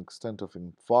presence and extent of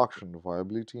infarction,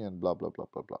 viability, and blah blah blah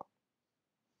blah blah.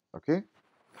 Okay.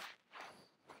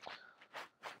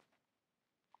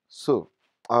 So,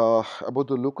 about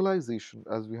the localization,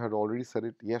 as we had already said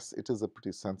it, yes, it is a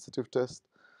pretty sensitive test.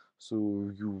 So,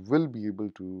 you will be able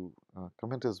to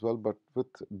comment as well, but with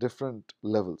different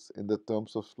levels in the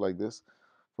terms of like this.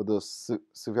 For the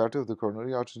severity of the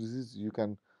coronary artery disease, you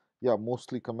can, yeah,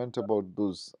 mostly comment about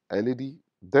those LED.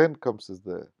 Then comes is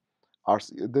the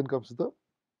RC, then comes the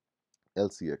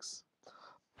LCX.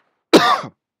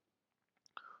 So,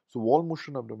 wall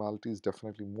motion abnormality is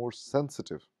definitely more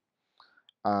sensitive,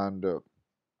 and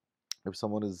if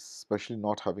someone is especially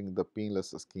not having the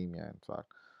painless ischemia, in fact.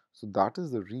 So that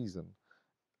is the reason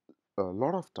a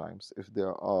lot of times if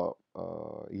there are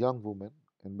young women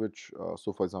in which,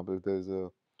 so for example, if there is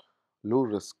a low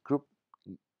risk group,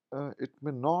 it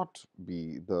may not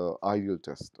be the ideal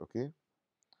test, okay?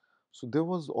 So there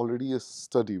was already a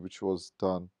study which was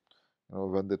done,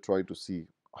 when they tried to see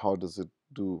how does it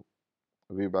do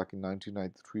way back in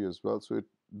 1993 as well. So it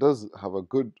does have a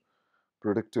good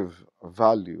predictive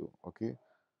value, okay,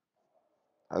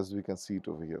 as we can see it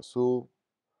over here. So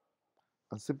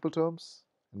in simple terms,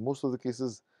 in most of the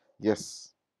cases,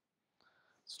 yes,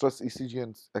 stress ECG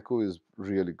and echo is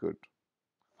really good.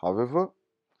 However,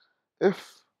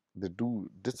 if they do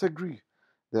disagree,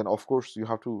 then of course you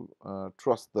have to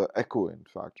trust the echo, in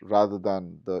fact, rather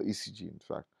than the ECG, in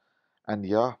fact. And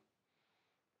yeah,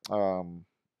 um,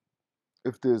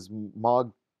 if there's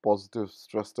marked positive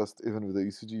stress test, even with the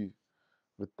ECG,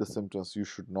 with the symptoms, you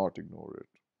should not ignore it,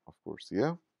 of course,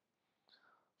 yeah.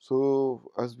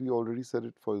 So, as we already said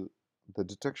it, for the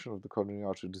detection of the coronary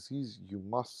artery disease, you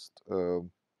must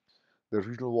the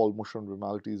regional wall motion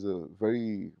abnormality is a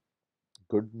very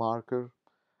good marker,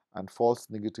 and false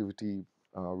negativity,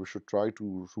 we should try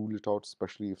to rule it out,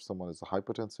 especially if someone is a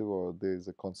hypertensive or there is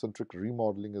a concentric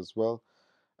remodeling as well.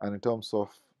 And in terms of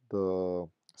the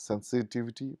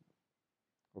sensitivity,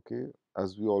 okay,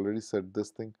 as we already said this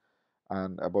thing,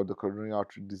 and about the coronary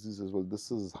artery disease as well,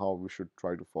 this is how we should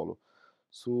try to follow.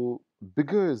 So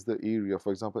bigger is the area.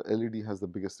 For example, LED has the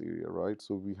biggest area, right?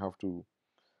 So we have to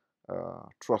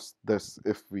trust this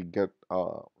if we get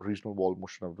regional wall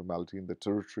motion abnormality in the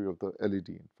territory of the LED,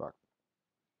 in fact.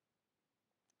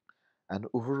 And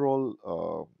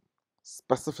overall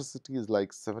specificity is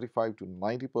like 75 to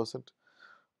 90%.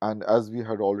 And as we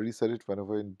had already said it,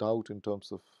 whenever in doubt in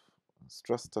terms of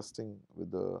stress testing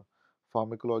with the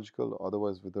pharmacological,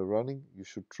 otherwise with the running, you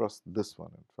should trust this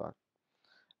one, in fact.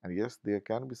 And yes, there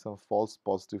can be some false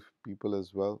positive people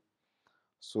as well.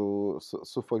 So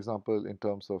for example, in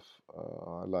terms of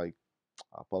like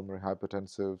pulmonary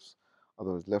hypertensives,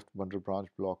 otherwise left bundle branch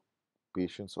block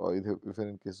patients, or even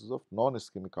in cases of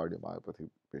non-ischemic cardiomyopathy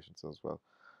patients as well.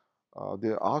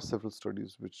 There are several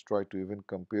studies which try to even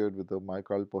compare with the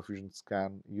myocardial perfusion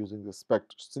scan using the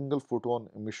SPECT single photon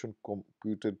emission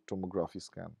computed tomography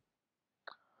scan.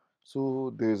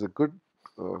 So there is a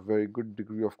very good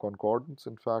degree of concordance.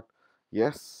 In fact,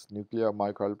 yes, nuclear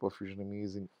myocardial perfusion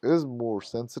imaging is more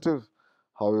sensitive.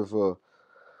 However,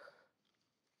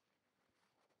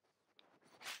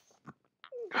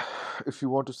 if you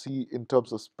want to see in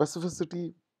terms of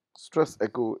specificity, stress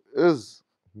echo is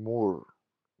more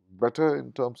better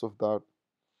in terms of that.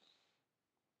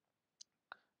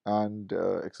 And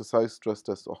exercise stress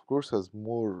test, of course, has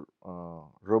more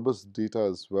robust data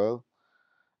as well.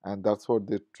 And that's what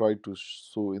they try to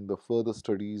show in the further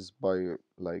studies by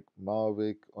like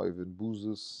Marwick or even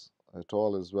Boozes et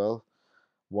al. As well.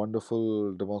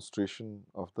 Wonderful demonstration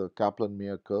of the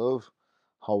Kaplan-Meier curve.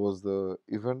 How was the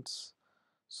events?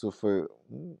 So for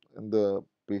in the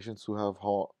patients who have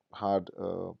had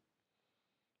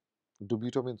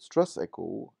dobutamine stress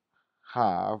echo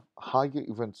have higher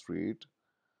events rate.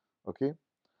 Okay.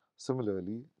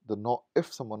 Similarly,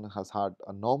 if someone has had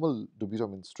a normal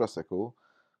dobutamine stress echo,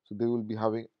 so they will be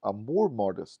having a more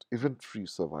modest event-free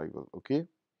survival. Okay.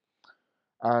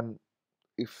 And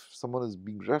if someone is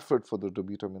being referred for the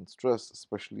dobutamine stress,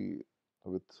 especially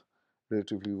with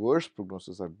relatively worse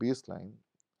prognosis at baseline,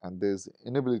 and there's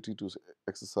inability to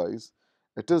exercise,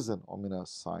 it is an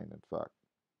ominous sign, in fact.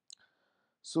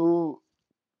 So,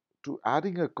 to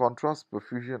adding a contrast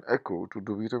perfusion echo to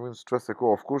dobutamine stress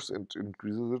echo, of course, it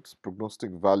increases its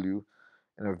prognostic value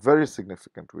in a very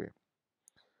significant way.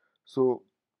 So,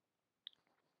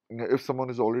 if someone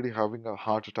is already having a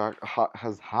heart attack,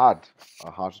 has had a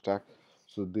heart attack,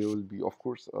 so there will be, of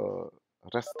course, a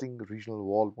resting regional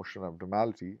wall motion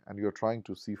abnormality, and you're trying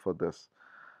to see for this,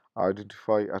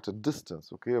 identify at a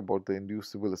distance, okay, about the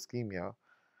inducible ischemia,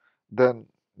 then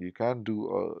you can do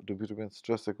a dobutamine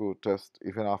stress echo test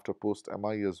even after post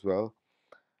MI as well,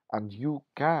 and you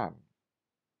can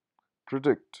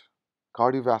predict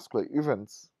cardiovascular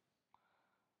events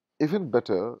even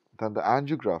better than the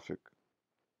angiographic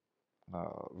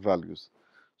values.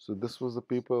 So this was a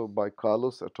paper by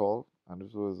Carlos et al., and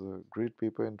it was a great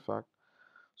paper, in fact.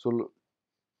 So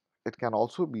it can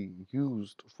also be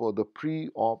used for the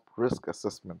pre-op risk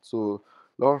assessment. So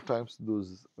a lot of times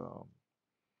those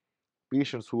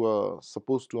patients who are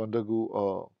supposed to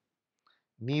undergo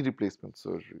a knee replacement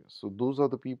surgery, so those are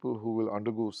the people who will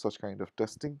undergo such kind of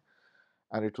testing,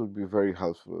 and it will be very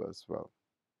helpful as well.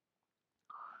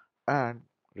 And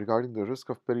regarding the risk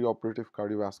of perioperative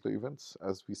cardiovascular events,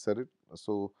 as we said it,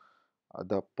 so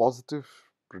the positive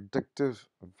predictive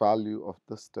value of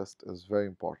this test is very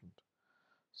important.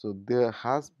 So there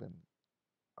has been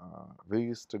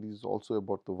various studies also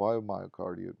about the viable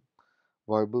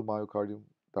myocardium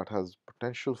that has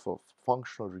potential for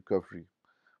functional recovery,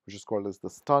 which is called as the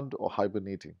stunned or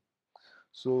hibernating.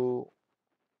 So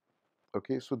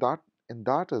okay, so that in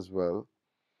that as well,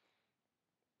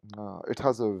 it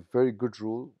has a very good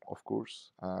role, of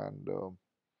course, and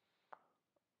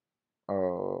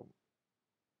uh,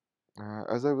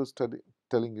 as I was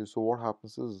telling you, so what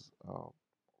happens is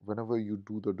whenever you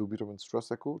do the dobutamine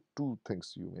stress echo, two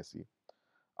things you may see,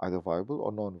 either viable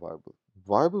or non-viable.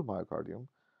 Viable myocardium,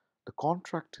 the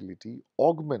contractility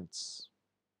augments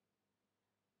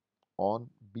on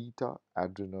beta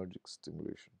adrenergic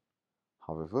stimulation.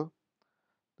 However,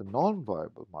 the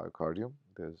non-viable myocardium,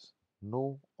 there's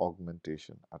no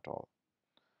augmentation at all.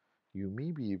 You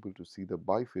may be able to see the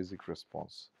biphasic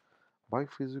response.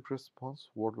 Biphasic response,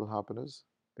 what will happen is,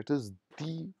 it is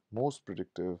the most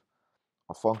predictive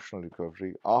of functional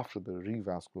recovery after the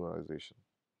revascularization.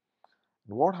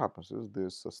 And what happens is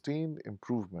there's sustained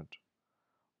improvement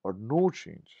or no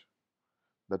change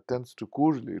that tends to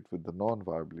correlate with the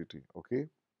non-viability. Okay,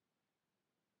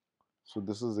 so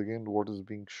this is again what is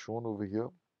being shown over here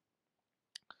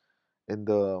in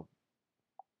the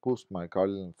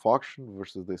post-myocardial infarction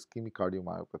versus the ischemic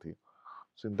cardiomyopathy.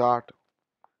 So in that,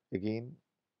 again,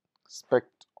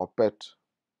 SPECT or PET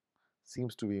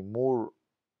seems to be more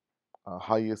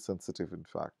higher sensitive, in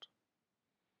fact.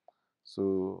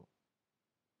 So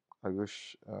I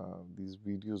wish these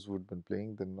videos would have been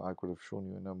playing, then I could have shown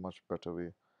you in a much better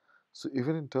way. So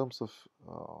even in terms of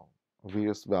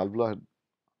various valvular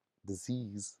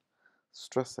disease,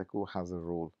 stress echo has a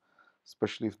role,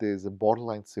 especially if there is a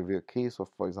borderline severe case of,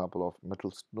 for example, of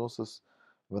mitral stenosis,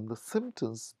 when the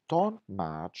symptoms don't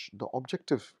match the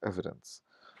objective evidence.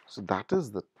 So that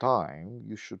is the time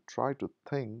you should try to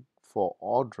think for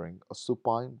ordering a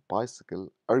supine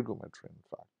bicycle ergometry, in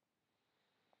fact.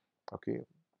 Okay.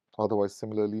 Otherwise,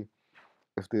 similarly,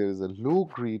 if there is a low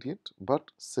gradient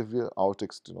but severe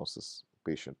aortic stenosis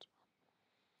patient.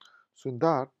 So in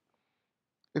that,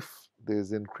 if there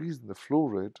is increase in the flow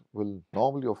rate, will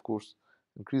normally, of course,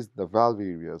 increase the valve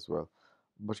area as well.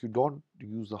 But you don't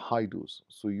use a high dose.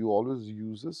 So you always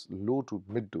use this low to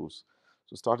mid dose.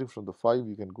 So starting from the 5,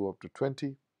 you can go up to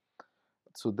 20.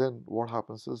 So then what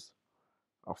happens is,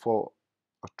 for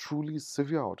a truly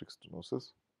severe aortic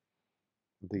stenosis,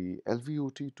 the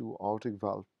LVOT to aortic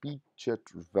valve peak jet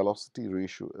velocity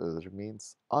ratio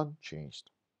remains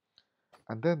unchanged.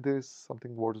 And then there is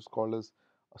something what is called as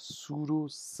a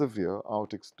pseudo-severe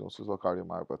aortic stenosis or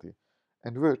cardiomyopathy,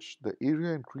 in which the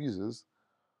area increases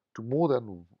to more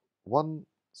than 1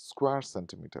 square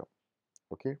centimeter.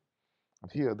 Okay,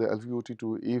 and here the LVOT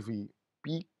to AV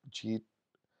peak gate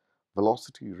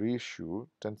velocity ratio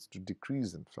tends to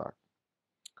decrease, in fact.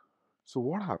 So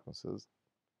what happens is,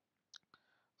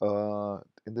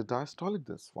 in the diastolic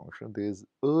dysfunction, there is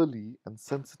early and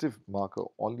sensitive marker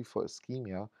only for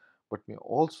ischemia, but may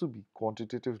also be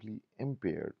quantitatively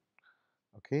impaired.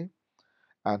 Okay,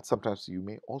 and sometimes you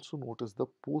may also notice the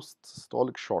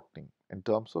post-systolic shortening in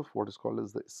terms of what is called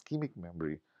as the ischemic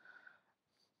memory.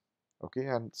 Okay,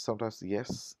 and sometimes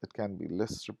yes, it can be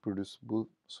less reproducible,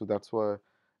 so that's why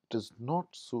it is not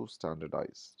so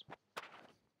standardized.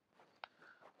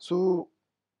 So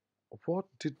what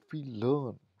did we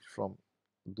learn from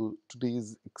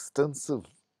today's extensive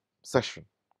session?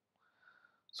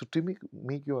 So to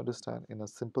make you understand in a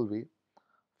simple way,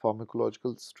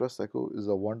 pharmacological stress echo is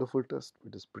a wonderful test.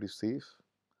 It is pretty safe,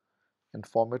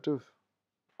 informative,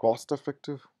 cost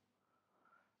effective,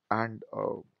 and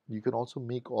you can also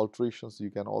make alterations. You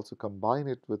can also combine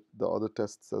it with the other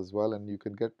tests as well, and you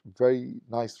can get very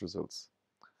nice results.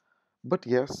 But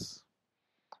yes,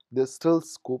 there's still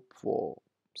scope for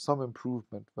some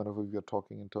improvement whenever we are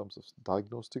talking in terms of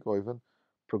diagnostic or even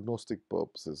prognostic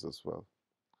purposes as well.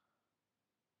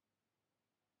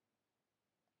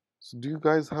 So do you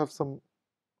guys have some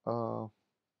uh,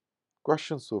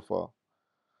 questions so far?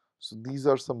 So these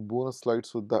are some bonus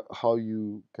slides so that how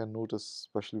you can notice,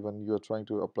 especially when you are trying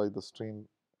to apply the strain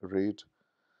rate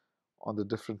on the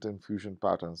different infusion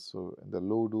patterns. So in the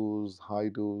low dose, high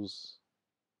dose,